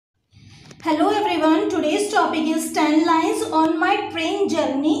Hello everyone, today's topic is 10 lines on my train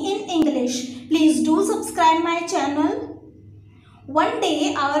journey in English. Please do subscribe my channel. One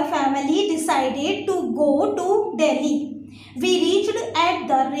day our family decided to go to Delhi. We reached at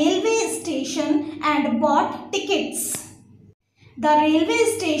the railway station and bought tickets. The railway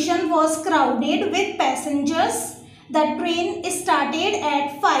station was crowded with passengers. The train started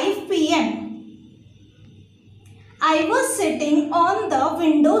at 5 p.m. I was sitting on the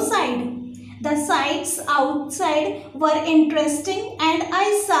window side. The sights outside were interesting and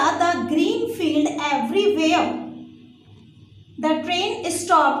I saw the green field everywhere. The train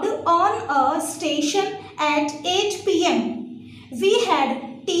stopped on a station at 8 p.m. We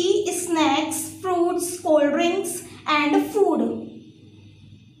had tea, snacks, fruits, cold drinks and food.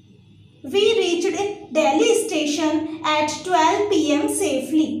 We reached Delhi station at 12 p.m.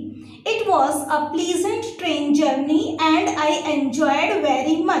 safely. It was a pleasant train journey and I enjoyed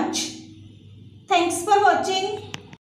very much. Thanks for watching.